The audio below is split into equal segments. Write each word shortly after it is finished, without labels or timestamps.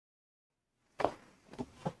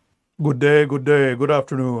Good day, good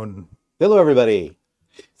afternoon. Hello, everybody.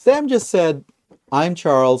 Sam just said, I'm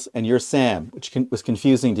Charles and you're Sam, which was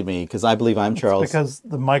confusing to me because I believe I'm It's Charles. because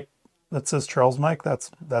the mic that says Charles Mike, that's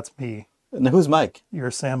me. Now, who's Mike? You're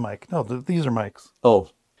Sam Mike. No, these are mics. Oh,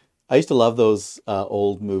 I used to love those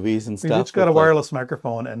old movies and We've stuff. each got a with, like- wireless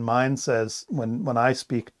microphone, and mine says when I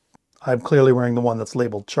speak, I'm clearly wearing the one that's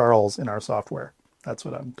labeled Charles in our software. That's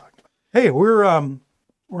what I'm talking about. Hey,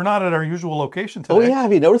 we're not at our usual location today. Oh, yeah.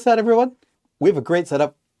 Have you noticed that, everyone? We have a great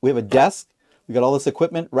setup. We have a desk. We got all this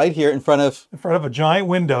equipment right here in front of. In front of a giant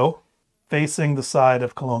window facing the side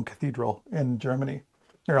of Cologne Cathedral in Germany.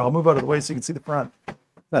 Here, I'll move out of the way so you can see the front. Isn't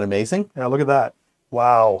that amazing? Yeah, look at that.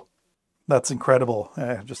 Wow. That's incredible.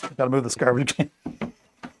 I just got to move this garbage can.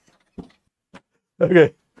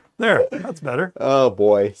 Okay. There. That's better. Oh,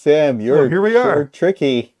 boy. Sam, you're here we are. sure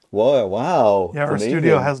tricky. Whoa, wow. Yeah, It's our amazing.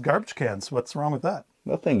 studio has garbage cans. What's wrong with that?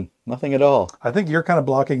 Nothing at all. I think you're kind of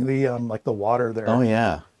blocking the like the water there. Oh,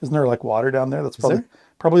 yeah. Isn't there like water down there? That's there?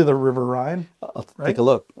 probably the River Rhine. I'll Right? take a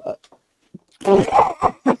look.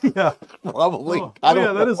 Yeah. Probably. Oh, I don't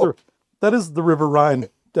yeah, know. that is the River Rhine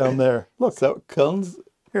down there. Look. So it comes.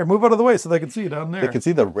 Here, move out of the way so they can see you down there. They can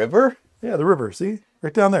see the river? Yeah, the river. See?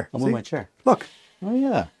 Right down there. I'll See? move my chair. Look. Oh,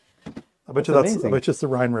 yeah. I bet you That's I amazing. bet you it's the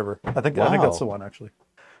Rhine River. I think Wow. that's the one actually.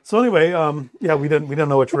 So anyway, yeah, we don't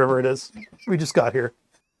know which river it is. We just got here.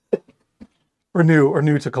 We're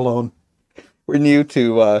new to Cologne. We're new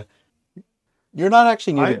to. You're not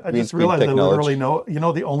actually new to I green just screen realized I technology. literally know. You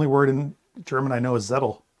know, the only word in German I know is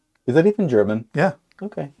Zettel. Is that even German? Yeah,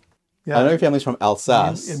 Okay. yeah. I know your family's from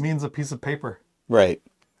Alsace. It means a piece of paper Right.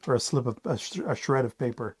 or a slip of a shred of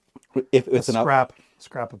paper, If it's a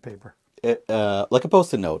scrap of paper. like a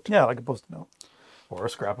post-it note. Yeah, like a post-it note or a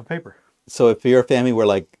scrap of paper. So if your family were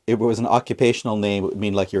like, if it was an occupational name, it would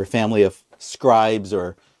mean like you're a family of scribes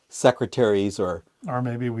or secretaries or Or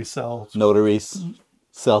maybe we sell notaries,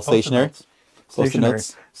 sell stationery. notes. Post-it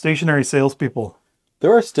notes. Stationary salespeople.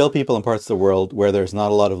 There are still people in parts of the world where there's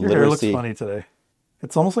not a lot of Your hair looks literacy. funny today.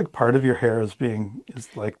 It's almost like part of your hair is being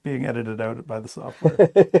edited out by the software.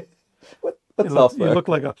 What You software? look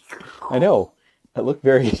like a I know. I look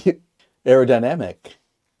very aerodynamic,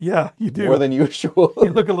 yeah, you do. more than usual.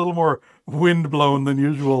 You look a little more wind-blown than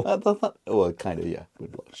usual. That's not, well, kind of, yeah.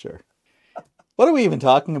 Sure. What are we even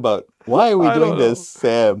talking about? Why are we I doing don't know. this,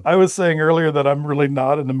 Sam? I was saying earlier that I'm really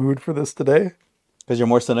not in the mood for this today. Because you're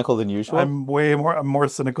more cynical than usual? I'm more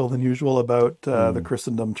cynical than usual about the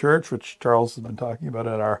Christendom Church, which Charles has been talking about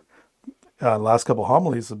at our last couple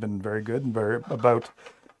homilies have been very good and very about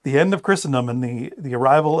the end of Christendom and the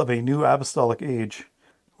arrival of a new apostolic age,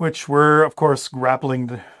 which we're of course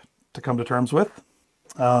grappling to come to terms with,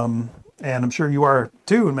 and I'm sure you are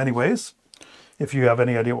too in many ways. If you have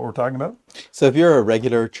any idea what we're talking about. So if you're a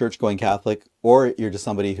regular church-going Catholic, or you're just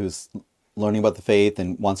somebody who's learning about the faith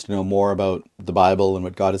and wants to know more about the Bible and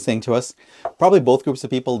what God is saying to us, probably both groups of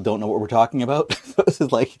people don't know what we're talking about. So this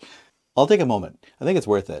is like, I'll take a moment. I think it's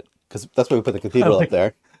worth it, because that's why we put the cathedral like- up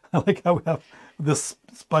there. I like how we have this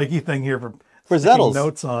spiky thing here for sticking Zettels.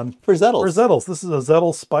 notes on. For Zettels. For Zettels. This is a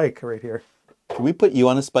Zettel spike right here. Can we put you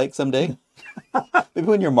on a spike someday? Maybe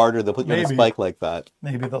when you're martyred, they'll put you on a Maybe. spike like that.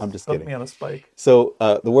 Maybe they'll I'm just put kidding. me on a spike. So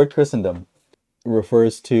the word Christendom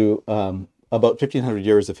refers to about 1,500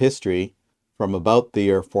 years of history, from about the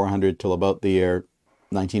year 400 till about the year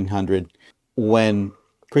 1900, when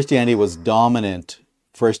Christianity was dominant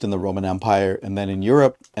first in the Roman Empire and then in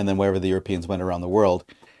Europe and then wherever the Europeans went around the world.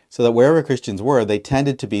 So that wherever Christians were, they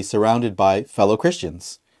tended to be surrounded by fellow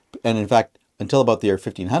Christians. And in fact, until about the year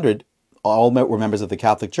 1500, all were members of the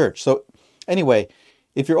Catholic Church. So anyway,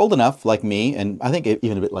 if you're old enough, like me, and I think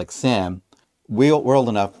even a bit like Sam, we're old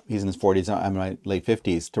enough, he's in his 40s, I'm in my late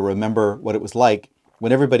 50s, to remember what it was like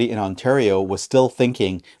when everybody in Ontario was still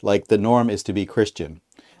thinking like the norm is to be Christian.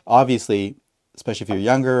 Obviously, especially if you're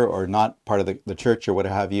younger or not part of the church or what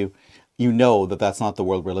have you, you know that that's not the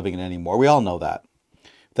world we're living in anymore. We all know that.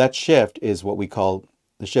 That shift is what we call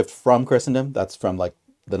the shift from Christendom. That's from like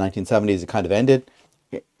the 1970s, it kind of ended.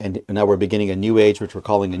 And now we're beginning a new age, which we're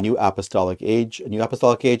calling a new apostolic age. A new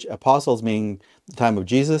apostolic age, apostles meaning the time of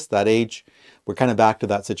Jesus, that age. We're kind of back to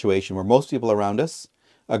that situation where most people around us,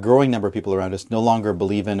 a growing number of people around us, no longer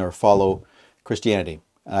believe in or follow Christianity.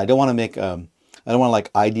 And I don't want to make, I don't want to like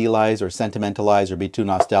idealize or sentimentalize or be too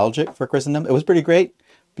nostalgic for Christendom. It was pretty great.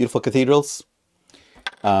 Beautiful cathedrals.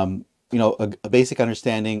 You know, a basic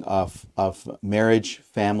understanding of marriage,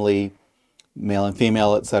 family, male and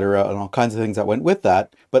female, etc., and all kinds of things that went with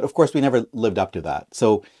that. But of course, we never lived up to that.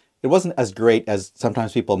 So it wasn't as great as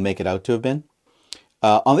sometimes people make it out to have been.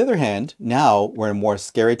 On the other hand, now we're in a more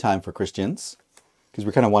scary time for Christians. because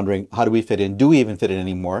we're kind of wondering, how do we fit in? Do we even fit in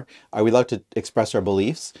anymore? Are we allowed to express our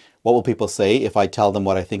beliefs? What will people say if I tell them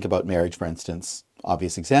what I think about marriage, for instance?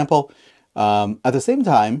 Obvious example. At the same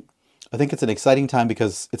time, I think it's an exciting time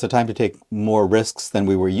because it's a time to take more risks than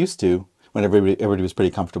we were used to when everybody was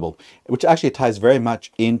pretty comfortable, which actually ties very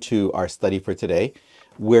much into our study for today.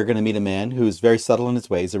 We're going to meet a man who's very subtle in his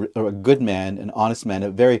ways, a good man, an honest man,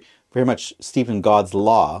 a very, very much steeped in God's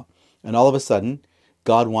law. And all of a sudden,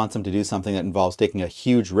 God wants him to do something that involves taking a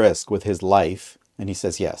huge risk with his life, and he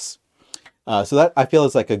says yes. So that, I feel,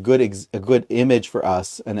 is like a good image for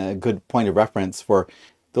us and a good point of reference for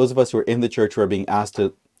those of us who are in the church who are being asked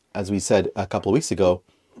to, as we said a couple of weeks ago,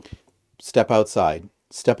 step outside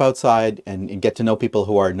and get to know people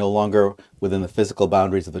who are no longer within the physical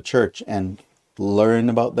boundaries of the church and learn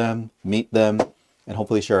about them, meet them, and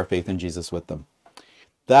hopefully share our faith in Jesus with them.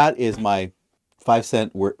 That is my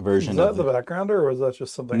 5-cent version. Is that the backgrounder, or was that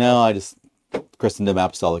just something No, else? I just Christendom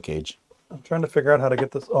Apostolic Age. I'm trying to figure out how to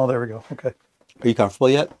get this. Oh, there we go. Okay. Are you comfortable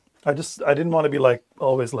yet? I didn't want to be like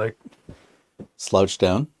always like Slouched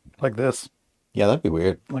down? this. Yeah, that'd be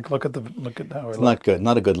weird. Like look at how I It's look. not good.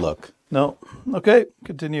 Not a good look. No. Okay.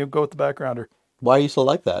 Continue. Go with the backgrounder. Why are you so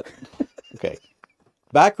like that? Okay.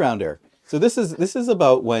 Backgrounder. So this is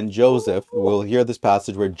about when Joseph, we'll hear this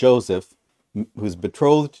passage where Joseph, who's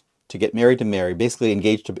betrothed to get married to Mary, basically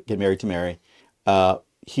engaged to get married to Mary,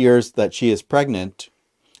 hears that she is pregnant.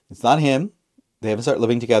 It's not him. They haven't started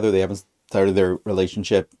living together. They haven't started their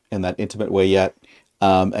relationship in that intimate way yet.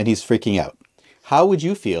 And he's freaking out. How would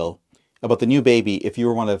you feel about the new baby if you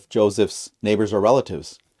were one of Joseph's neighbors or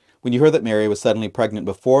relatives? When you heard that Mary was suddenly pregnant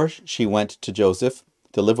before she went to Joseph,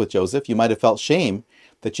 to live with Joseph, you might have felt shame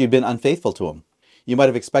that you'd been unfaithful to him. You might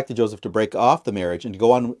have expected Joseph to break off the marriage and to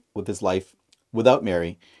go on with his life without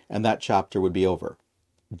Mary, and that chapter would be over.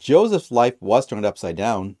 Joseph's life was turned upside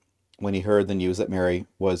down when he heard the news that Mary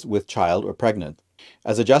was with child or pregnant.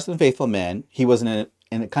 As a just and faithful man, he was in a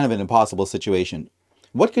kind of an impossible situation.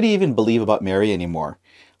 What could he even believe about Mary anymore?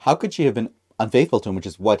 How could she have been unfaithful to him, which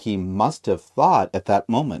is what he must have thought at that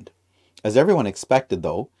moment? As everyone expected,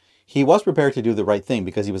 though, he was prepared to do the right thing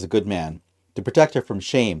because he was a good man, to protect her from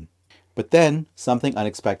shame. But then something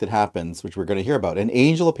unexpected happens, which we're going to hear about. An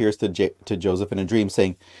angel appears to Joseph in a dream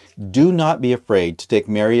saying, "Do not be afraid to take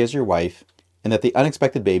Mary as your wife, and that the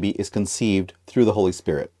unexpected baby is conceived through the Holy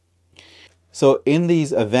Spirit." So in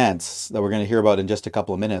these events that we're going to hear about in just a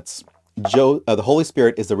couple of minutes, the Holy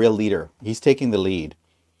Spirit is the real leader. He's taking the lead.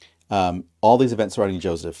 All these events surrounding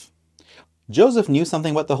Joseph. Joseph knew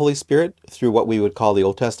something about the Holy Spirit through what we would call the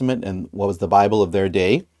Old Testament and what was the Bible of their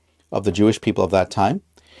day, of the Jewish people of that time.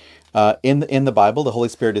 In the Bible, the Holy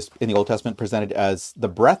Spirit is in the Old Testament presented as the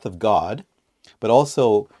breath of God, but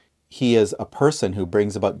also he is a person who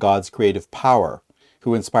brings about God's creative power,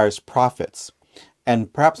 who inspires prophets,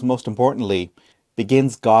 and perhaps most importantly,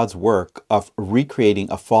 begins God's work of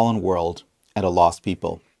recreating a fallen world and a lost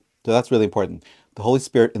people. So that's really important. The Holy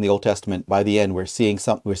Spirit in the Old Testament, by the end, we're seeing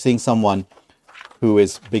someone who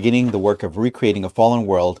is beginning the work of recreating a fallen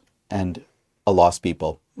world and a lost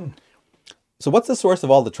people. So what's the source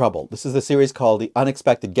of all the trouble? This is a series called The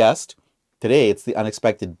Unexpected Guest. Today, it's The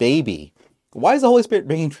Unexpected Baby. Why is the Holy Spirit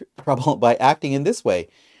bringing trouble by acting in this way?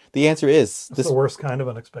 The answer is It's the worst kind of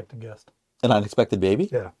unexpected guest. An unexpected baby?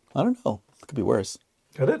 Yeah. I don't know. It could be worse.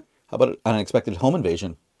 Could it? How about an unexpected home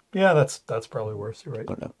invasion? Yeah, that's probably worse. You're right.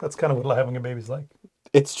 I don't know. That's kind of what having a baby's like.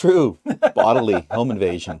 It's true. Bodily home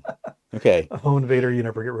invasion. Okay. A home invader you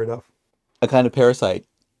never get rid of. A kind of parasite.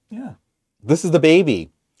 Yeah. This is the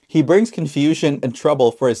baby. He brings confusion and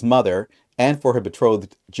trouble for his mother and for her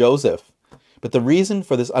betrothed Joseph. But the reason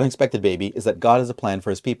for this unexpected baby is that God has a plan for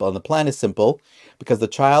his people. And the plan is simple, because the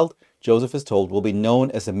child, Joseph is told, will be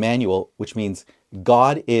known as Emmanuel, which means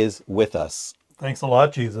God is with us. Thanks a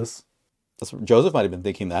lot, Jesus. Joseph might have been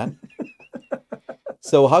thinking that.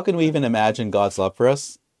 So how can we even imagine God's love for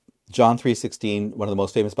us? John 3:16, one of the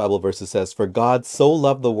most famous Bible verses says, "For God so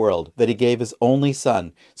loved the world that he gave his only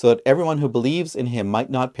son, so that everyone who believes in him might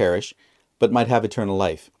not perish, but might have eternal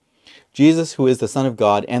life." Jesus, who is the Son of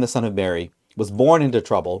God and the Son of Mary, was born into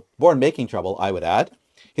trouble, born making trouble, I would add.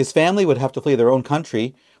 His family would have to flee their own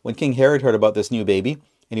country when King Herod heard about this new baby,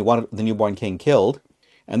 and he wanted the newborn king killed,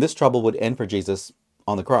 and this trouble would end for Jesus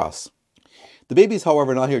on the cross. The baby's,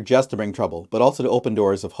 however, not here just to bring trouble, but also to open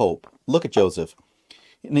doors of hope. Look at Joseph.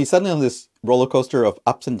 And he's suddenly on this roller coaster of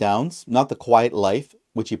ups and downs, not the quiet life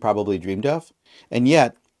which he probably dreamed of. And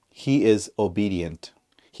yet, he is obedient.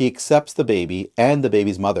 He accepts the baby and the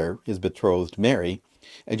baby's mother, his betrothed Mary.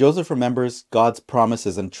 And Joseph remembers God's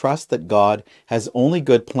promises and trusts that God has only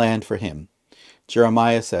good planned for him.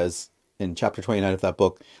 Jeremiah says in chapter 29 of that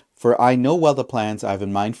book, For I know well the plans I have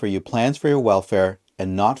in mind for you, plans for your welfare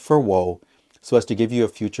and not for woe, so as to give you a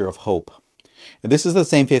future of hope. And this is the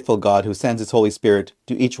same faithful God who sends his Holy Spirit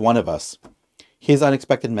to each one of us. His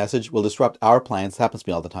unexpected message will disrupt our plans, happens to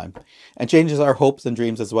me all the time, and changes our hopes and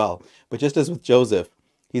dreams as well. But just as with Joseph,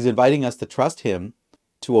 he's inviting us to trust him,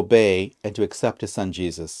 to obey, and to accept his son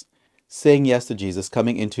Jesus. Saying yes to Jesus,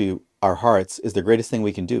 coming into our hearts, is the greatest thing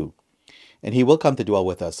we can do. And he will come to dwell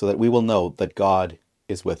with us so that we will know that God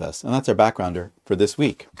is with us. And that's our backgrounder for this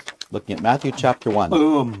week. Looking at Matthew chapter 1.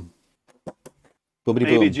 Boom. Boomity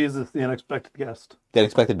Baby boom. Jesus, the unexpected guest. The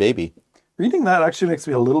unexpected baby. Reading that actually makes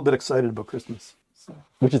me a little bit excited about Christmas. So,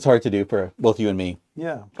 Which is hard to do for both you and me.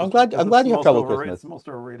 yeah. I'm glad you have trouble with Christmas. It's the most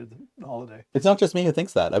overrated holiday. It's not just me who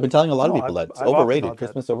thinks that. I've been telling a lot of No, people that. It's I've often overrated. thought that.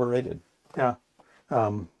 Christmas overrated. Yeah.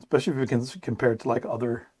 Especially if you can compare it to like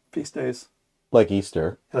other feast days, Like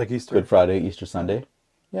Easter, like Easter. Good Friday, Easter Sunday.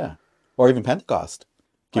 Yeah. Or even Pentecost.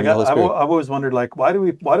 Like, Giving the Holy I've Spirit. always wondered, like, why do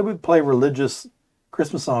we play religious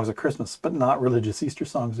Christmas songs at Christmas, but not religious Easter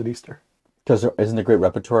songs at Easter? Because there isn't a great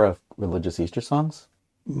repertoire of religious Easter songs?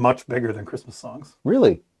 Much bigger than Christmas songs.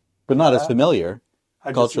 Really? But not as familiar. I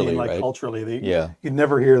just Culturally, mean, like, right? culturally, Yeah. you'd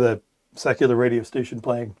never hear the secular radio station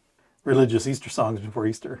playing religious Easter songs before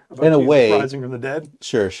Easter. About In a Jesus way- rising from the dead.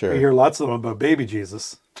 Sure, You sure. hear lots of them about baby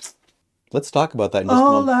Jesus. Let's talk about that in just a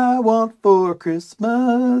All moment. I want for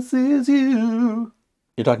Christmas is you.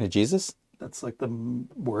 You're talking to Jesus? That's like the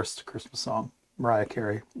worst Christmas song. Mariah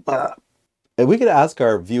Carey. Bah. And we could ask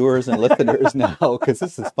our viewers and listeners now, because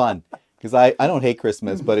this is fun. Because I don't hate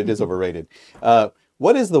Christmas, but it is overrated.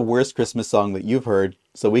 What is the worst Christmas song that you've heard?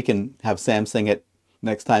 So we can have Sam sing it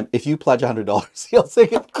next time. If you pledge $100, he'll sing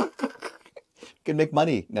it. You can make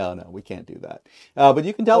money. No, we can't do that. But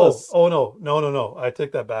you can tell us. Oh, no. I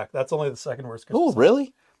take that back. That's only the second worst Christmas Oh, song.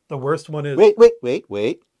 really? The worst one is... Wait.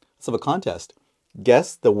 Let's have a contest.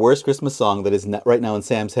 Guess the worst Christmas song that is right now in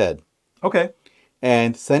Sam's head. Okay.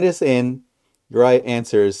 And send us in your right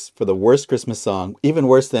answers for the worst Christmas song, even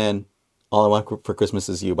worse than All I Want for Christmas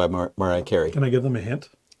Is You by Mariah Carey. Can I give them a hint?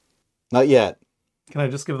 Not yet. Can I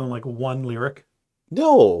just give them like one lyric?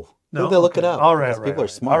 No. No? They'll look Okay. it up. All right. These people are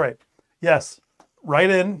smart. All right. Yes. Write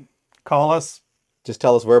in, call us, Just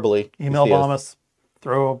tell us verbally. email Just bomb us,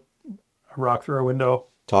 throw a rock through our window,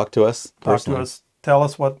 Talk to us. talk personally. to us, tell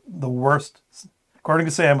us what the worst, according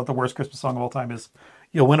to Sam, what the worst Christmas song of all time is.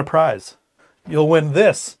 You'll win a prize. You'll win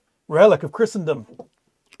this relic of Christendom,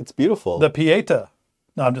 It's beautiful. the Pieta.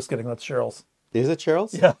 No, I'm just kidding. That's Cheryl's. Is it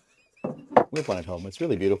Cheryl's? Yeah. We have one at home. It's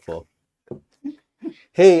really beautiful.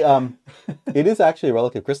 Hey, it is actually a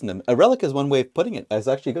relic of Christendom. A relic is one way of putting it. It's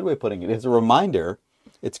actually a good way of putting it. It's a reminder.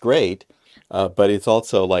 It's great, but it's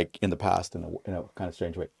also like in the past in a kind of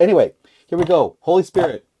strange way. Anyway, here we go. Holy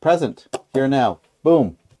Spirit, present, here now.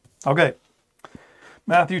 Boom. Okay.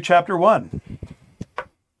 Matthew chapter 1.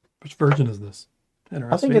 Which version is this? I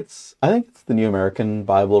Interesting. think it's the New American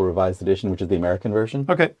Bible Revised Edition, which is the American version.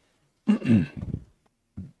 Okay.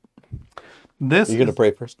 This You're going to is-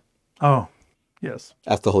 pray first? Oh, yes.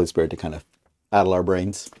 Ask the Holy Spirit to kind of addle our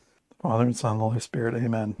brains. Father and Son, Holy Spirit,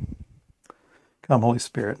 amen. Come, Holy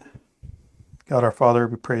Spirit. God our Father,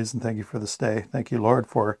 we praise and thank you for this day. Thank you, Lord,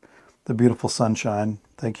 for the beautiful sunshine.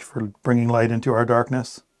 Thank you for bringing light into our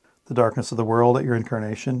darkness, the darkness of the world at your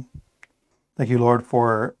incarnation. Thank you, Lord,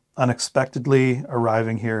 for unexpectedly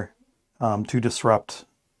arriving here to disrupt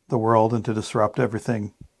the world and to disrupt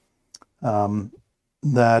everything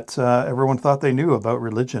that everyone thought they knew about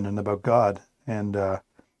religion and about God. And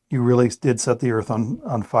you really did set the earth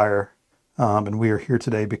on fire. And we are here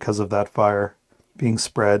today because of that fire being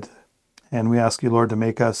spread. And we ask you, Lord, to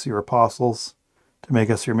make us your apostles, to make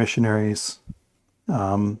us your missionaries,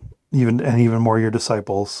 even more your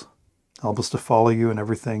disciples. Help us to follow you in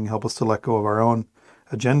everything. Help us to let go of our own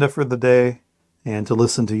agenda for the day and to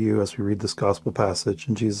listen to you as we read this gospel passage.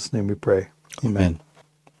 In Jesus' name we pray. Amen.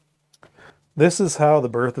 This is how the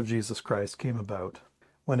birth of Jesus Christ came about.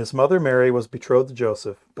 When his mother Mary was betrothed to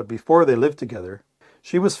Joseph, but before they lived together,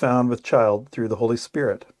 she was found with child through the Holy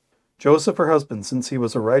Spirit. Joseph, her husband, since he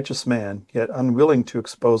was a righteous man, yet unwilling to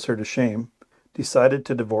expose her to shame, decided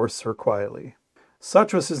to divorce her quietly.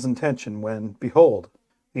 Such was his intention when, behold,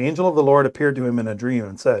 the angel of the Lord appeared to him in a dream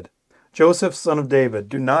and said, Joseph, son of David,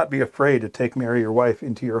 do not be afraid to take Mary your wife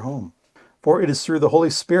into your home, for it is through the Holy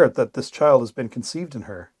Spirit that this child has been conceived in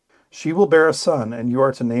her. She will bear a son, and you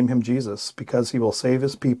are to name him Jesus, because he will save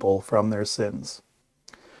his people from their sins.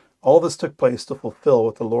 All this took place to fulfill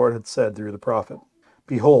what the Lord had said through the prophet.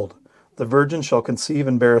 Behold, the virgin shall conceive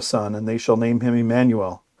and bear a son, and they shall name him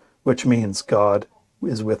Emmanuel, which means God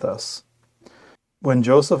is with us. When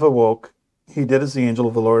Joseph awoke, he did as the angel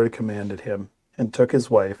of the Lord had commanded him, and took his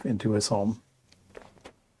wife into his home.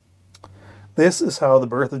 This is how the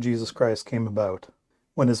birth of Jesus Christ came about.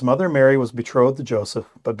 When his mother Mary was betrothed to Joseph,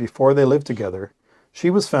 but before they lived together, she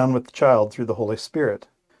was found with child through the Holy Spirit.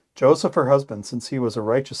 Joseph, her husband, since he was a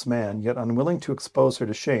righteous man, yet unwilling to expose her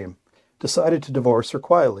to shame, decided to divorce her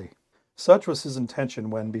quietly. Such was his intention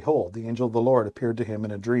when, behold, the angel of the Lord appeared to him in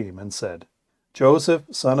a dream and said, Joseph,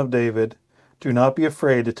 son of David, do not be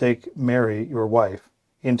afraid to take Mary, your wife,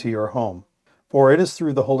 into your home, for it is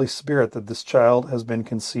through the Holy Spirit that this child has been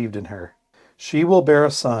conceived in her. She will bear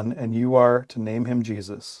a son, and you are to name him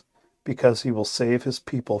Jesus, because he will save his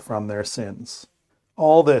people from their sins.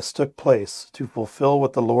 All this took place to fulfill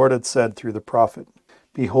what the Lord had said through the prophet.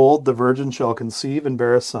 Behold, the virgin shall conceive and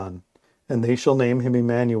bear a son, and they shall name him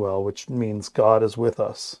Emmanuel, which means God is with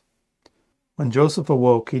us. When Joseph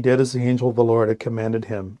awoke, he did as the angel of the Lord had commanded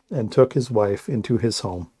him, and took his wife into his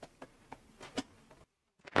home.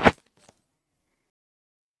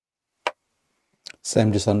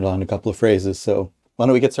 Sam just underlined a couple of phrases, so why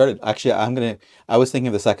don't we get started? Actually, I was thinking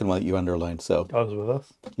of the second one that you underlined, so God is with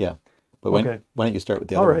us. yeah. But Okay. why don't you start with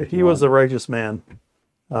the All other right. one? He was a righteous man.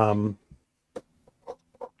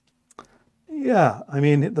 Yeah, I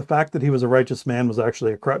mean, the fact that he was a righteous man was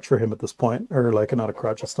actually a crutch for him at this point, or like not a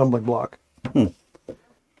crutch, a stumbling block.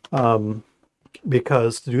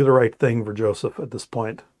 Because to do the right thing for Joseph at this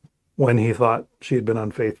point, when he thought she had been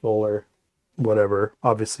unfaithful or whatever,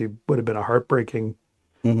 obviously would have been a heartbreaking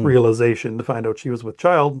realization to find out she was with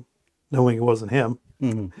child, knowing it wasn't him.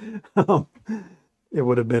 It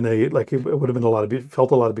would have been it would have been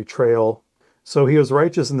felt a lot of betrayal. So he was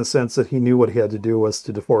righteous in the sense that he knew what he had to do was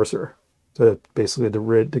to divorce her, to basically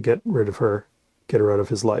to get rid of her, get her out of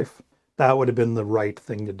his life. That would have been the right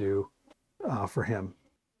thing to do for him.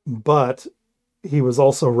 But he was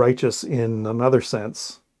also righteous in another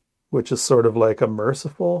sense, which is sort of like a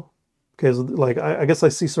merciful. Because like I guess I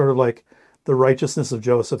see sort of like the righteousness of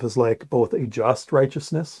Joseph is like both a just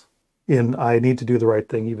righteousness in I need to do the right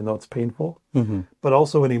thing even though it's painful, but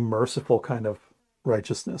also in a merciful kind of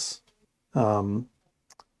righteousness,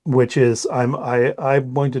 which is I'm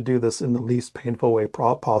going to do this in the least painful way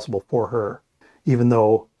possible for her, even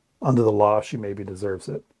though under the law she maybe deserves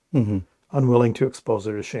it. Unwilling to expose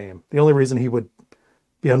her to shame. The only reason he would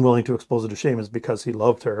be unwilling to expose her to shame is because he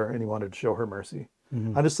loved her and he wanted to show her mercy.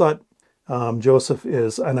 I just thought Joseph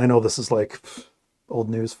is, and I know this is like old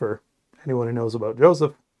news for anyone who knows about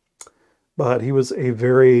Joseph, but he was a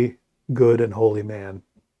very good and holy man.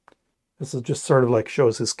 This is just sort of like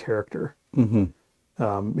shows his character in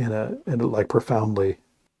a like profoundly.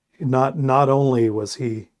 Not only was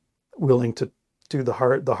he willing to do the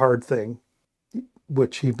hard thing,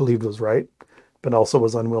 which he believed was right, but also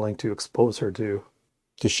was unwilling to expose her to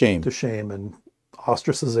shame. And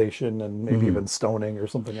ostracization and maybe even stoning or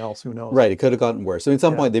something else. Who knows? Right. It could have gotten worse. So at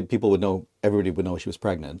some point, everybody would know she was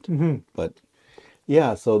pregnant. But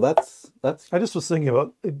yeah, so that's. I just was thinking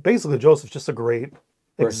about basically Joseph's just a great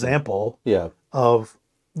example of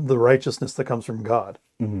the righteousness that comes from God,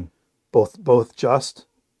 both just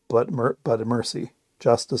but mercy,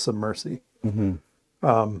 justice and mercy.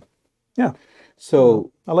 Yeah.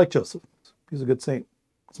 So I like Joseph. He's a good saint.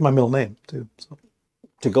 It's my middle name too. So.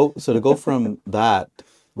 To go from that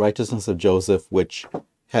righteousness of Joseph, which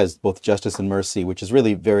has both justice and mercy, which is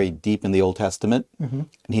really very deep in the Old Testament, and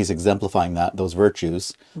he's exemplifying those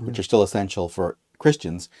virtues, which are still essential for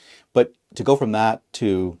Christians. But to go from that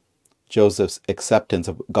to Joseph's acceptance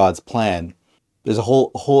of God's plan, there's a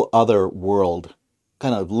whole other world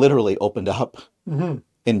kind of literally opened up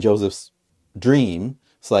in Joseph's dream.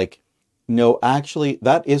 It's like, no, actually,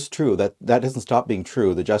 that is true. That doesn't stop being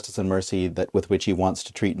true, the justice and mercy with which he wants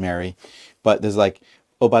to treat Mary. But there's like,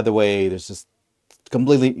 oh, by the way, there's just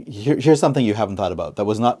completely, here's something you haven't thought about. That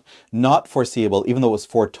was not foreseeable, even though it was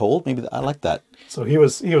foretold. Maybe I like that. So he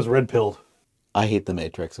was red-pilled. I hate the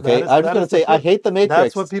Matrix, okay? I'm just going to say, I hate the Matrix.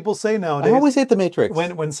 That's what people say nowadays. I always hate the Matrix.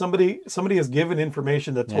 When somebody is given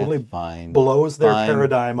information that totally blows their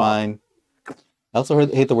paradigm up. I also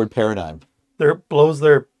hate the word paradigm. Blows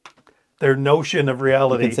their notion of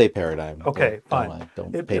reality. You can say paradigm. Okay, fine.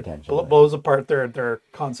 Don't pay attention. It blows apart their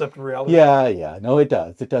concept of reality. Yeah. No, it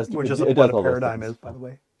does. It does. Which is what a paradigm is, by the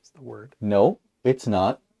way. It's the word. No, it's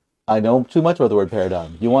not. I know too much about the word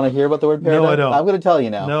paradigm. You want to hear about the word paradigm? No, I don't. I'm going to tell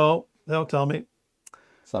you now. No, tell me.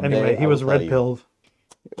 Someday anyway, he was red-pilled.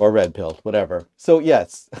 Or red-pilled, whatever. So,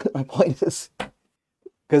 yes, my point is,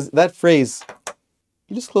 because that phrase,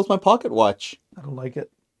 you just closed my pocket watch. I don't like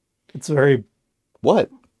it. It's very...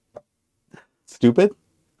 What? Stupid?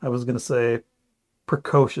 I was going to say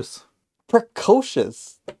precocious.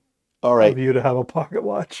 Precocious? All right. Of you to have a pocket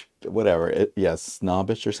watch. Whatever. Yes,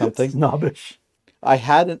 snobbish or something. Snobbish. I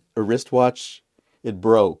had a wristwatch, it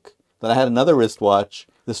broke. Then I had another wristwatch,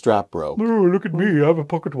 the strap broke. Oh, look at me. I have a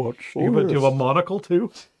pocket watch. Do you have a monocle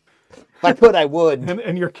too? I thought I would.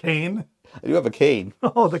 And your cane? I do have a cane.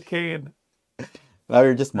 Oh, the cane. Now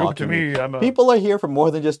you're just Prove mocking to me I'm People are here for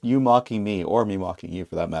more than just you mocking me or me mocking you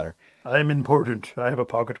for that matter. I'm important. I have a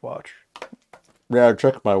pocket watch. Yeah,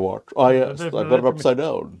 check my watch. Oh, yes. I got it upside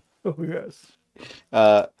down. Oh, yes.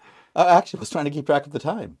 I actually was trying to keep track of the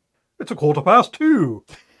time. It's 2:15.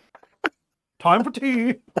 Time for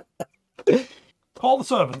tea. Call the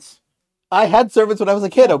servants. I had servants when I was a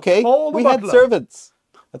kid, okay? Call the We had butler. servants.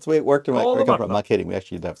 That's the way it worked in Call where I the come from. I'm butler. not kidding. We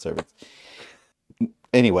actually did have servants.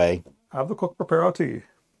 Anyway, Have the cook prepare our tea.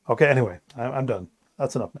 Okay, anyway, I'm done.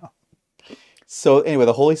 That's enough now. so anyway,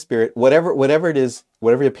 the Holy Spirit, whatever it is,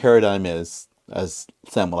 whatever your paradigm is, as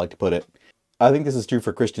Sam would like to put it, I think this is true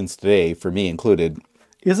for Christians today, for me included.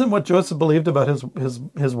 Isn't what Joseph believed about his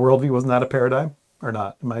worldview, wasn't that a paradigm? Or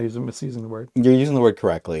not? Am I misusing the word? You're using the word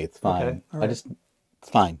correctly. It's fine. Okay, all right. It's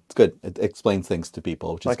fine. It's good. It explains things to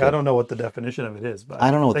people, which is Like, good. I don't know what the definition of it is, but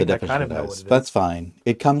I don't know what the think I definition kind of know is. what it That's is. fine.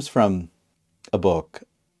 It comes from a book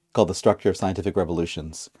called The Structure of Scientific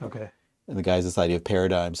Revolutions. Okay. And the guy's this idea of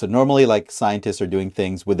paradigm. So normally, like, scientists are doing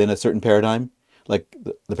things within a certain paradigm, like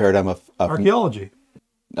the paradigm of Archaeology.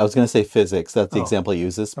 I was going to say physics. That's the Oh, example he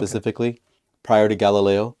uses specifically. Prior to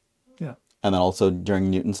Galileo, Yeah. and then also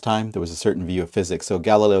during Newton's time, there was a certain view of physics. So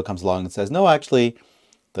Galileo comes along and says, no, actually,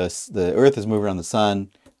 the Earth is moving around the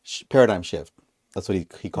sun. Paradigm shift. That's what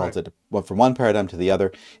he calls Right. it. Went from one paradigm to the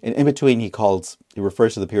other. And in between, he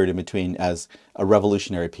refers to the period in between as a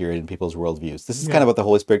revolutionary period in people's worldviews. This is kind of what the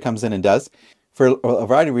Holy Spirit comes in and does. For a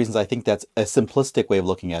variety of reasons, I think that's a simplistic way of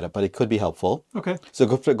looking at it, but it could be helpful. Okay. So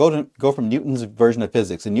go from Newton's version of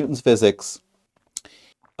physics. In Newton's physics,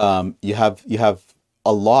 you have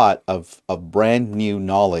a lot of brand new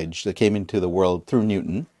knowledge that came into the world through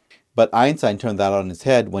Newton, but Einstein turned that on his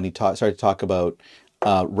head when he started to talk about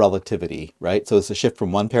relativity, right? So it's a shift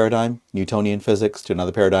from one paradigm, Newtonian physics, to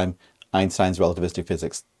another paradigm, Einstein's relativistic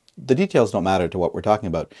physics. The details don't matter to what we're talking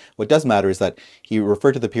about. What does matter is that he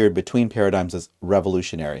referred to the period between paradigms as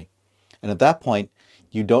revolutionary. And at that point,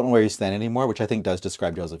 you don't know where you stand anymore, which I think does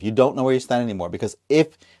describe Joseph. You don't know where you stand anymore because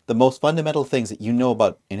if the most fundamental things that you know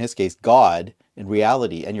about, in his case, God and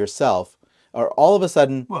reality and yourself, are all of a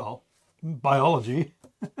sudden Well, biology.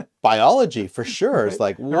 biology for sure. It's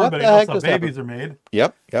like, what Everybody the knows heck how does babies happen? are made.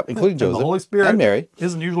 Yep, including And Joseph the Holy Spirit and Mary.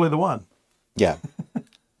 isn't usually the one. Yeah.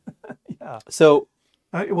 Yeah. So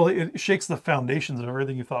Well, it shakes the foundations of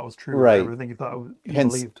everything you thought was true, Right. everything you thought you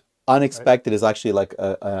hence, believed. unexpected is actually like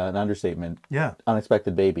an understatement. Yeah.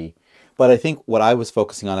 Unexpected baby. But I think what I was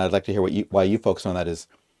focusing on, I'd like to hear why you focus on that is,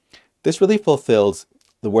 this really fulfills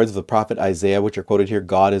the words of the prophet Isaiah, which are quoted here,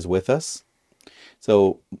 God is with us.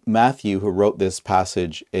 So Matthew, who wrote this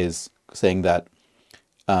passage, is saying that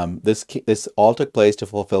this all took place to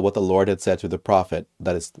fulfill what the Lord had said through the prophet,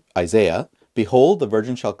 that is Isaiah. Behold, the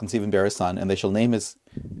virgin shall conceive and bear a son, and they shall name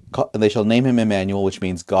him Emmanuel, which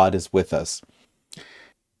means God is with us.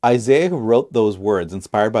 Isaiah, who wrote those words,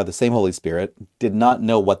 inspired by the same Holy Spirit, did not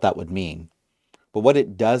know what that would mean. But what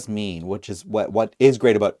it does mean, which is what is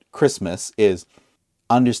great about Christmas, is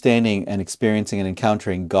understanding and experiencing and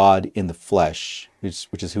encountering God in the flesh,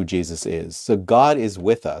 which is who Jesus is. So God is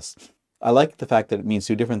with us. I like the fact that it means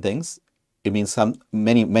two different things. It means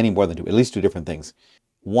many more than two, at least two different things.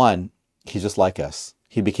 One, he's just like us.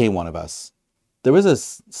 He became one of us. There was a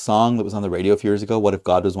song that was on the radio a few years ago, What If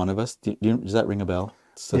God Was One of Us? Does that ring a bell?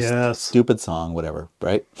 It's a Yes. stupid song, whatever,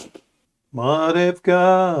 right? What if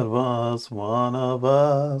God was one of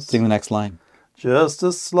us? Sing the next line. Just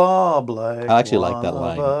a slob like I actually like one that of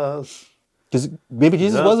line. us. Maybe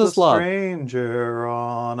Jesus Just was a slob. stranger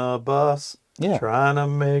on a bus, Yeah. trying to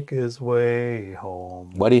make his way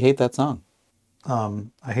home. Why do you hate that song?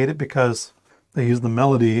 I hate it because they use the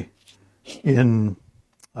melody in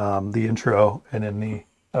the intro and in the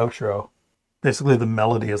outro. Basically, the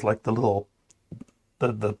melody is like the little,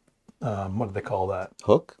 the what do they call that?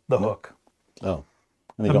 Hook? The hook. Oh.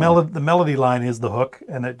 The melody line is the hook,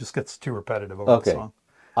 and it just gets too repetitive over Okay. the song.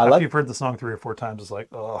 I After like you've heard the song 3 or 4 times, it's like,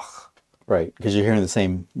 ugh. Right, because you're hearing the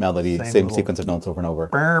same melody, Same same little- sequence of notes over and over.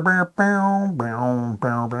 Bow, bow, bow, bow,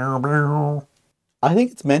 bow, bow, bow. I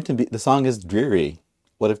think it's meant to be. The song is dreary.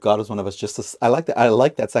 What if God was one of us? I like that. I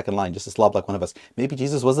like that second line. Just a slob like one of us. Maybe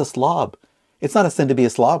Jesus was a slob. It's not a sin to be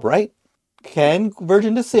a slob, right? Can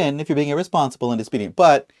virgin to sin if you're being irresponsible and disobedient,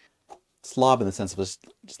 but slob in the sense of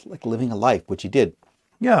just like living a life, which he did,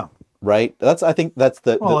 Yeah. right? I think that's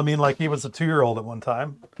the Well, I mean, like he was a 2-year-old at one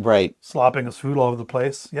time, right. slopping his food all over the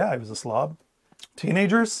place. Yeah, he was a slob.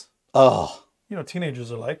 Teenagers? Oh, You know what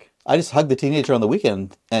teenagers are like. I just hugged the teenager on the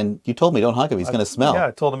weekend, and you told me don't hug him. He's going to smell. Yeah,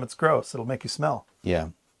 I told him it's gross. It'll make you smell. Yeah.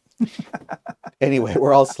 Anyway,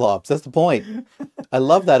 we're all slobs. That's the point. I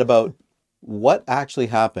love that about what actually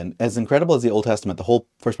happened. As incredible as the Old Testament, the whole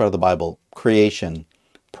first part of the Bible, creation,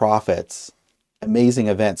 prophets, amazing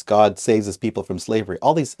events, God saves his people from slavery,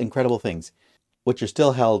 all these incredible things, which are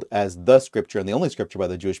still held as the scripture and the only scripture by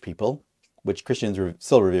the Jewish people, which Christians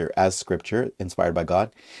still revere as scripture, inspired by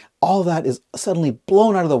God. All that is suddenly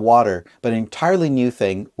blown out of the water by an entirely new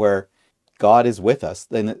thing where God is with us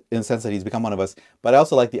in the sense that he's become one of us. But I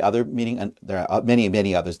also like the other meaning, and there are many,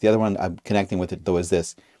 many others. The other one I'm connecting with it though is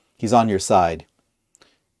this: he's on your side.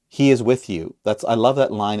 He is with you. I love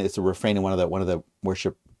that line. It's a refrain in one of the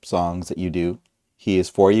worship songs that you do. He is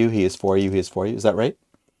for you. He is for you. He is for you. Is that right?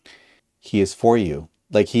 He is for you.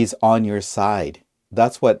 Like he's on your side.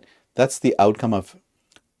 That's the outcome of,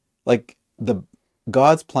 like,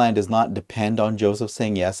 God's plan does not depend on Joseph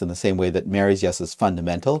saying yes in the same way that Mary's yes is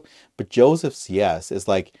fundamental, but Joseph's yes is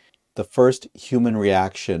like the first human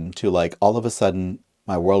reaction to, like, all of a sudden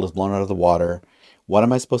my world is blown out of the water. What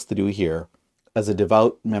am I supposed to do here as a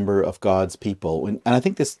devout member of God's people? And I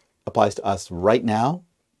think this applies to us right now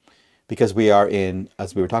because we are in,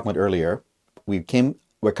 as we were talking about earlier, we're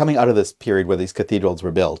coming out of this period where these cathedrals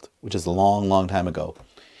were built, which is a long, long time ago,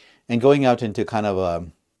 and going out into kind of a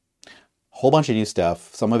whole bunch of new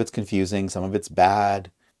stuff. Some of it's confusing, some of it's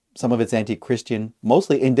bad, some of it's anti-Christian,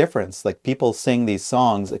 mostly indifference. Like people sing these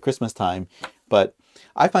songs at Christmas time, but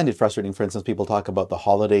I find it frustrating, for instance, people talk about the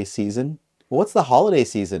holiday season. Well, what's the holiday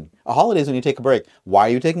season? A holiday is when you take a break. Why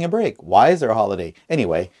are you taking a break? Why is there a holiday?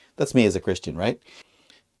 Anyway, that's me as a Christian, right?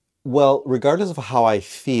 Well, regardless of how I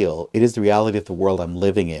feel, it is the reality of the world I'm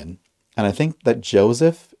living in. And I think that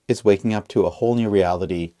Joseph is waking up to a whole new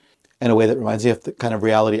reality in a way that reminds me of the kind of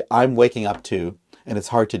reality I'm waking up to, and it's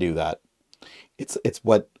hard to do that. It's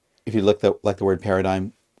what, if you look at like the word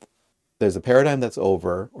paradigm, there's a paradigm that's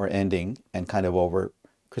over or ending and kind of over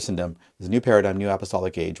Christendom. There's a new paradigm, new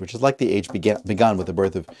apostolic age, which is like the age begun with the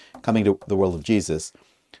birth of coming to the world of Jesus.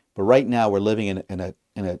 But right now we're living in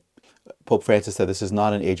a Pope Francis said this is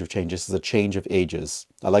not an age of change, this is a change of ages.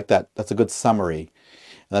 I like that. That's a good summary.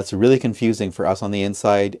 And that's really confusing for us on the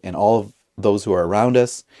inside and all of those who are around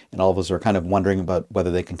us, and all of us are kind of wondering about whether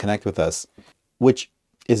they can connect with us, which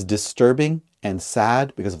is disturbing and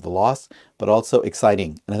sad because of the loss, but also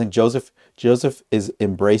exciting. And I think Joseph is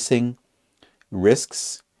embracing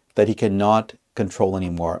risks that he cannot control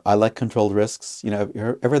anymore. I like controlled risks. You know, have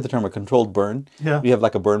you ever heard the term a controlled burn? Yeah. You have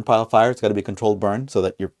like a burn pile fire. It's got to be a controlled burn so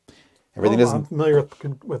that everything doesn't. I'm familiar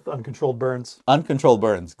with uncontrolled burns. Uncontrolled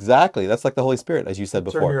burns. Exactly. That's like the Holy Spirit, as you said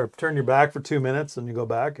before. Turn your back for 2 minutes and you go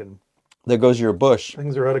back and there goes your bush.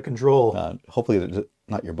 things are out of control. Hopefully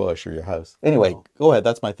not your bush or your house. Anyway, Go ahead.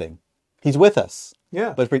 That's my thing. He's with us.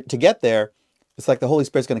 Yeah. But to get there, it's like the Holy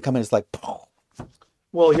Spirit's going to come in. It's like,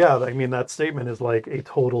 Well, yeah. I mean, that statement is like a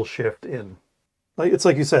total shift in, like, it's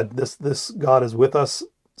like you said, this God is with us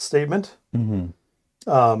statement.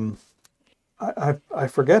 mm-hmm. I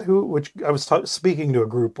forget which I was speaking to a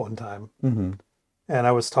group one time, Mm-hmm. and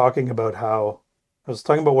I was talking about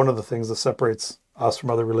one of the things that separates us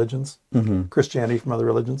from other religions, Mm-hmm. Christianity from other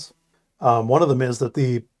religions. One of them is that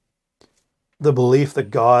the belief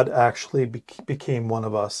that God actually became one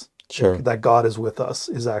of us, Sure. that God is with us,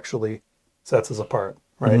 is actually sets us apart,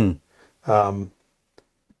 right? Mm-hmm.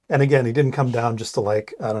 And again, he didn't come down just to,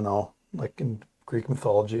 like, I don't know, like in Greek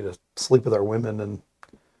mythology, to sleep with our women and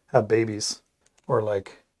have babies, or,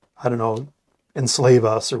 like, I don't know, enslave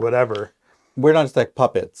us or whatever. We're not just like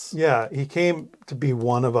puppets. Yeah, he came to be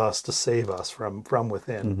one of us, to save us from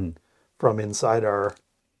within, Mm-hmm. from inside our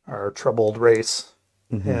troubled race.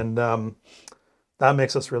 Mm-hmm. And that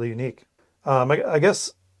makes us really unique. I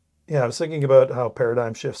guess, yeah, I was thinking about how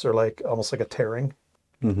paradigm shifts are like almost like a tearing.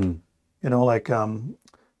 Mm-hmm. You know, like,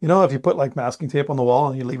 if you put like masking tape on the wall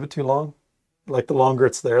and you leave it too long, like the longer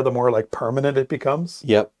it's there, the more like permanent it becomes,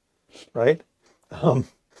 Yep. right?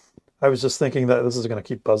 I was just thinking that this is going to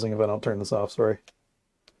keep buzzing if I don't turn this off. Sorry.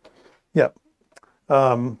 Yep.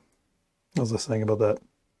 What was I saying about that?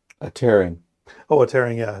 A tearing. Oh, a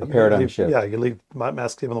tearing, yeah. A paradigm leave, shift. Yeah, you leave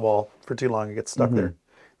masking tape on the wall for too long, it gets stuck Mm-hmm. there.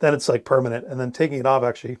 Then it's like permanent, and then taking it off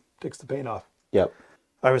actually takes the pain off. Yep.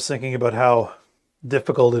 I was thinking about how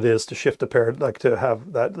difficult it is to shift a paradigm, like to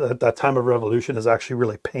have that time of revolution is actually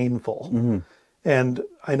really painful. Mm-hmm. And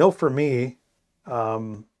I know for me,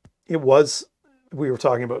 it was, we were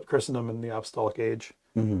talking about Christendom in the apostolic age.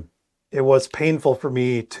 Mm-hmm. It was painful for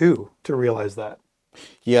me too, to realize that.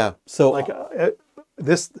 Yeah. So Like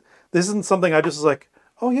this isn't something I just was like,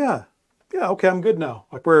 oh yeah, okay, I'm good now.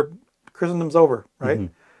 Like Christendom's over, right?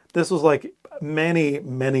 Mm-hmm. this was like many,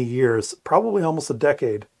 many years, probably almost a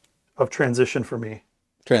decade of transition for me.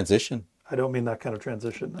 Transition. I don't mean that kind of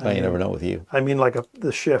transition. Oh, you never know with you. I mean like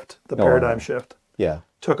the shift, the Oh, paradigm shift. Yeah.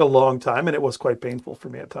 Took a long time, and it was quite painful for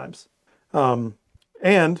me at times.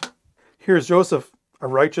 And here's Joseph, a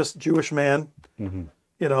righteous Jewish man, you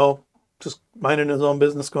know, just minding his own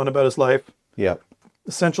business, going about his life, Yeah.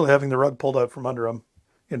 essentially having the rug pulled out from under him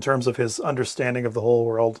in terms of his understanding of the whole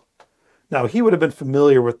world. Now, he would have been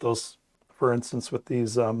familiar with those, for instance, with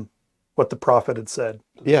these, what the prophet had said.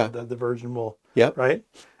 Yeah. The virgin will, Yep. right?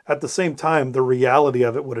 At the same time, the reality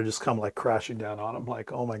of it would have just come like crashing down on him.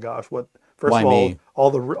 Like, oh my gosh, what? First Why of all, me?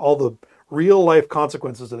 all the real life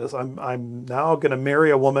consequences of this. I'm now going to marry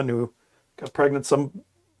a woman who got pregnant some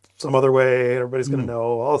other way. Everybody's going to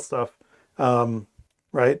know all this stuff,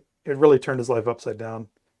 right? It really turned his life upside down,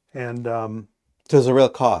 and So there's a real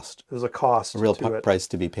cost, there's a cost a real to it. price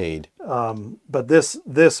to be paid. But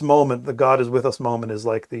this moment, the God is with us moment, is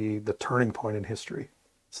like the turning point in history.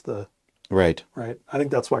 It's the Right. right. I think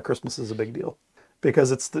that's why Christmas is a big deal,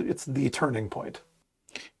 because it's the turning point.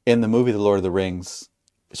 In the movie The Lord of the Rings,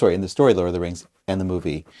 sorry, in the story Lord of the Rings and the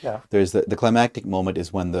movie, Yeah. there's the climactic moment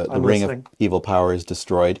is when the I'm ring listening. of evil power is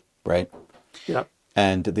destroyed, right? Yeah.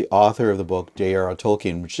 And the author of the book, J.R.R.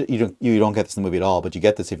 Tolkien, which you don't get this in the movie at all, but you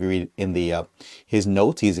get this if you read in the his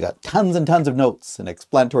notes. He's got tons and tons of notes and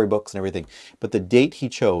explanatory books and everything. But the date he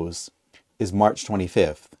chose is March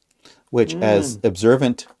 25th, which, as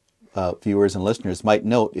observant viewers and listeners might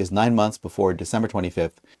note, is 9 months before December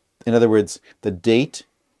 25th. In other words, the date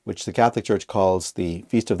which the Catholic Church calls the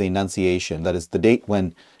Feast of the Annunciation, that is the date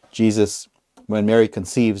when Mary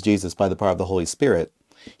conceives Jesus by the power of the Holy Spirit,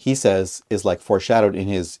 he says is like foreshadowed in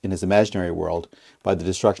his imaginary world by the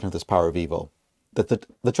destruction of this power of evil. That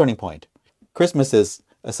the turning point. Christmas is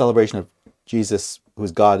a celebration of Jesus, who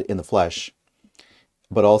is God in the flesh,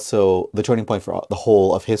 but also the turning point for the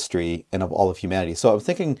whole of history and of all of humanity. So I'm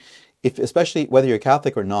thinking, if especially whether you're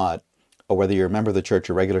Catholic or not, or whether you're a member of the church,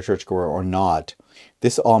 a regular churchgoer or not,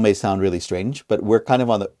 this all may sound really strange, but we're kind of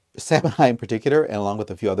on the, Sam and I in particular, and along with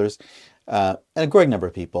a few others, and a growing number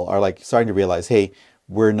of people are like starting to realize, hey,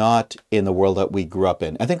 we're not in the world that we grew up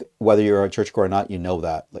in. I think whether you're a churchgoer or not, you know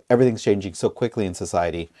that. Like, everything's changing so quickly in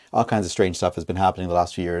society. All kinds of strange stuff has been happening the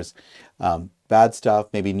last few years. Bad stuff,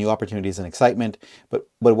 maybe new opportunities and excitement, but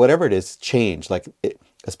whatever it is, change. Like,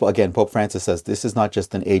 again, Pope Francis says, this is not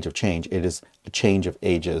just an age of change, it is a change of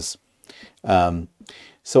ages.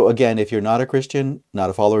 So again, if you're not a Christian, not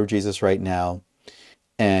a follower of Jesus right now,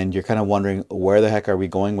 and you're kind of wondering, where the heck are we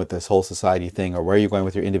going with this whole society thing, or where are you going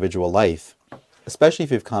with your individual life? Especially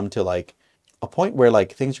if you've come to like a point where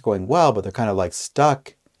like things are going well, but they're kind of like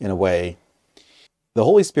stuck in a way. The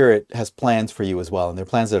Holy Spirit has plans for you as well, and they're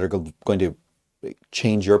plans that are going to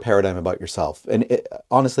change your paradigm about yourself. And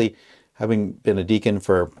honestly, having been a deacon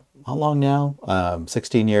for how long now?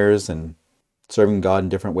 16 years, and serving God in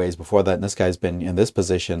different ways before that. And this guy's been in this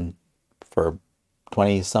position for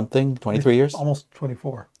 20 something, 23 years? Almost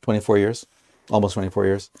 24. 24 years, almost 24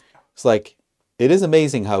 years. It's like, it is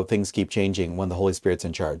amazing how things keep changing when the Holy Spirit's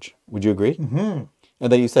in charge. Would you agree? Mm-hmm.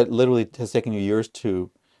 And that you said literally it has taken you years to,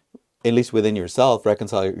 at least within yourself,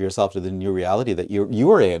 reconcile yourself to the new reality that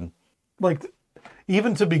you are in. Like,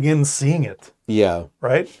 even to begin seeing it, Yeah.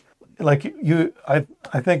 right? Like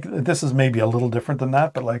I think this is maybe a little different than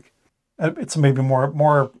that, but like, it's maybe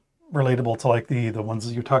more relatable to like the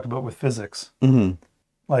ones you talked about with physics. Mm-hmm.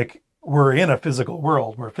 Like, we're in a physical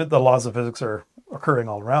world where the laws of physics are occurring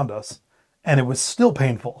all around us, and it was still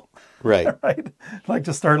painful, Right. right? Like,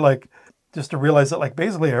 just to realize that like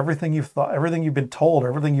basically everything you've thought, everything you've been told,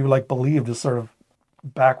 everything you like believed is sort of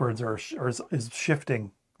backwards or is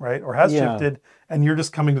shifting, right? Or has Yeah. shifted, and you're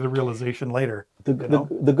just coming to the realization later. The you know?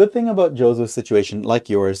 good thing about Joseph's situation, like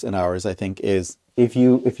yours and ours, I think, is if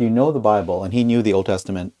you know the Bible, and he knew the Old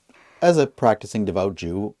Testament as a practicing devout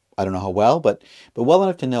Jew, I don't know how well, but well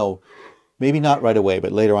enough to know, maybe not right away,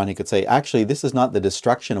 but later on he could say, actually, this is not the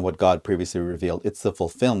destruction of what God previously revealed, it's the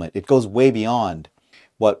fulfillment. It goes way beyond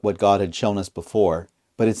what God had shown us before,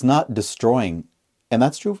 but it's not destroying. And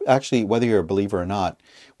that's true, actually, whether you're a believer or not.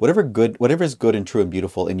 Whatever is good and true and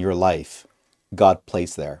beautiful in your life, God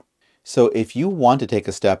placed there. So if you want to take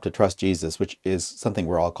a step to trust Jesus, which is something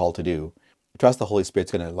we're all called to do, trust the Holy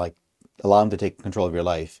Spirit's going to like allow him to take control of your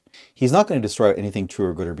life. He's not going to destroy anything true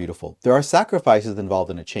or good or beautiful. There are sacrifices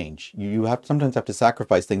involved in a change. You sometimes have to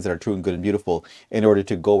sacrifice things that are true and good and beautiful in order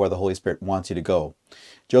to go where the Holy Spirit wants you to go.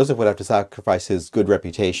 Joseph would have to sacrifice his good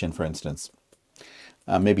reputation, for instance.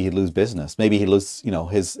 Maybe he'd lose business. Maybe he'd lose,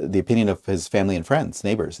 the opinion of his family and friends,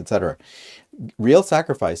 neighbors, etc. Real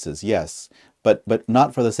sacrifices, yes, but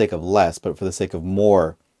not for the sake of less, but for the sake of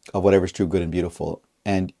more of whatever's true, good, and beautiful.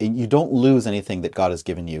 And you don't lose anything that God has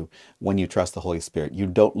given you when you trust the Holy Spirit. You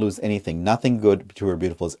don't lose anything. Nothing good, true, or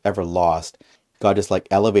beautiful is ever lost. God just like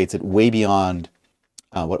elevates it way beyond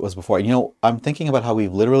what it was before. You know, I'm thinking about how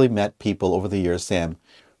we've literally met people over the years, Sam,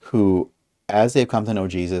 who, as they've come to know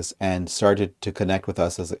Jesus and started to connect with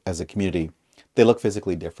us as a community, they look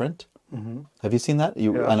physically different. Have you seen that?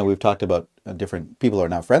 Yeah. I know we've talked about different people who are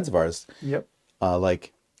now friends of ours. Yep.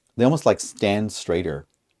 Like they almost like stand straighter.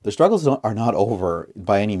 The struggles are not over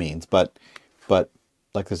by any means, but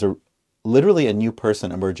like there's literally a new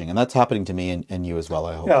person emerging, and that's happening to me and you as well,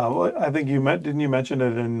 I hope. Yeah, well, I think didn't you mention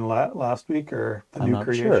it in last week or the I'm new not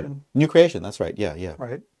creation? Sure. New creation, that's right. Yeah.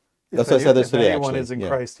 Right. That's what I said this If today, anyone actually. is in Yeah.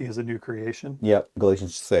 Christ, he is a new creation. Yeah,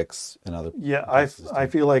 Galatians 6 and other. Yeah, I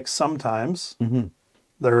feel like sometimes Mm-hmm.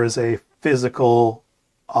 there is a physical,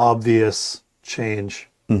 obvious change,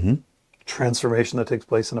 transformation that takes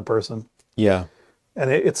place in a person. Yeah. And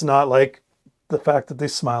it's not like the fact that they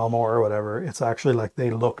smile more or whatever. It's actually like they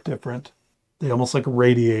look different. They almost like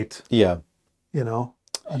radiate, Yeah.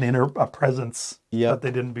 a presence Yeah. that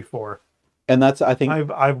they didn't before. And that's, I think,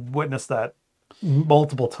 I've witnessed that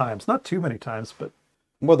multiple times. Not too many times, but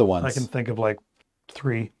more than once. I can think of like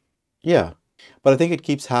 3. Yeah. But I think it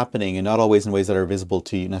keeps happening, and not always in ways that are visible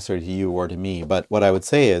to you, necessarily to you or to me. But what I would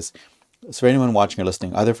say is, so for anyone watching or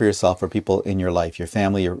listening, either for yourself or people in your life, your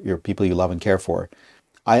family, your people you love and care for,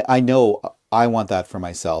 I know I want that for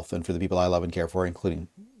myself and for the people I love and care for, including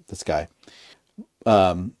this guy.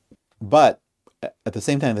 But at the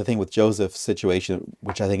same time, the thing with Joseph's situation,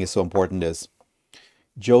 which I think is so important, is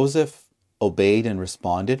Joseph obeyed and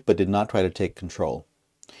responded, but did not try to take control.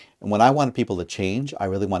 And when I wanted people to change, I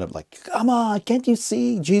really wanted like, come on, can't you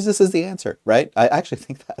see? Jesus is the answer, right? I actually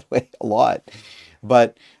think that way a lot.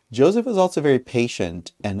 But Joseph is also very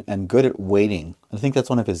patient and good at waiting. I think that's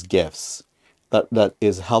one of his gifts that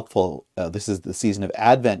is helpful. This is the season of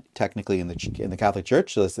Advent, technically, in the Catholic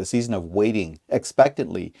Church. So it's the season of waiting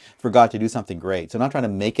expectantly for God to do something great. So not trying to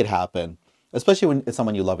make it happen, especially when it's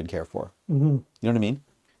someone you love and care for. You know what I mean?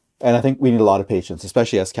 And I think we need a lot of patience,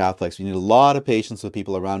 especially as Catholics. We need a lot of patience with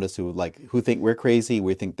people around us who think we're crazy.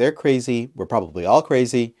 We think they're crazy. We're probably all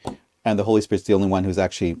crazy. And the Holy Spirit's the only one who's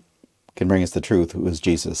actually can bring us the truth, who is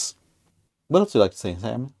Jesus. What else would you like to say,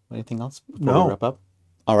 Sam? Anything else before No. we wrap up?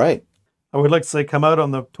 All right. I would like to say come out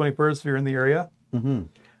on the 21st if you're in the area.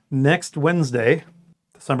 Next Wednesday,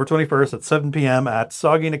 December 21st at 7 p.m. at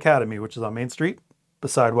Saugeen Academy, which is on Main Street,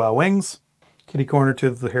 beside Wild Wings, kitty corner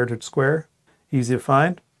to the Heritage Square. Easy to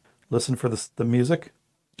find. Listen for the music.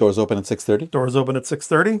 Doors open at 6:30? Doors open at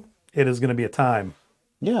 6:30. It is going to be a time.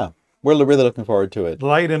 Yeah. We're really looking forward to it.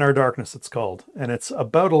 Light in Our Darkness, it's called. And it's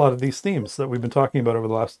about a lot of these themes that we've been talking about over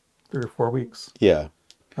the last 3 or 4 weeks. Yeah.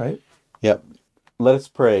 Right? Yep. Let us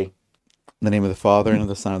pray. In the name of the Father, and of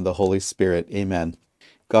the Son, and of the Holy Spirit. Amen.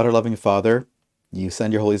 God, our loving Father, you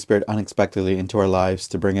send your Holy Spirit unexpectedly into our lives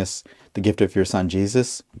to bring us the gift of your Son,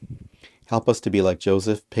 Jesus. Help us to be like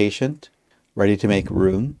Joseph, patient, ready to make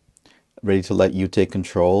room, ready to let you take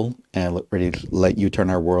control, and ready to let you turn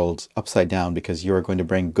our world upside down, because you are going to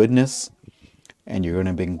bring goodness and you're going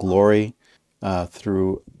to bring glory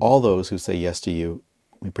through all those who say yes to you.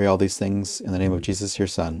 We pray all these things in the name of Jesus, your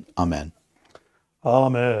Son. Amen.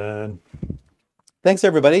 Amen. Thanks,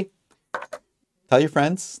 everybody. Tell your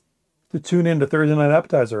friends. To tune in to Thursday Night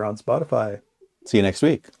Appetizer on Spotify See you next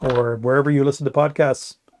week. or wherever you listen to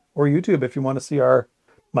podcasts, or YouTube if you want to see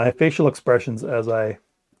my facial expressions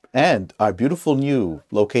And our beautiful new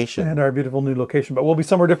location. and our beautiful new location. But we'll be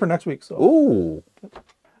somewhere different next week. So Ooh.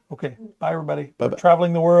 okay. Bye everybody. Bye-bye. We're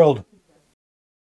traveling the world.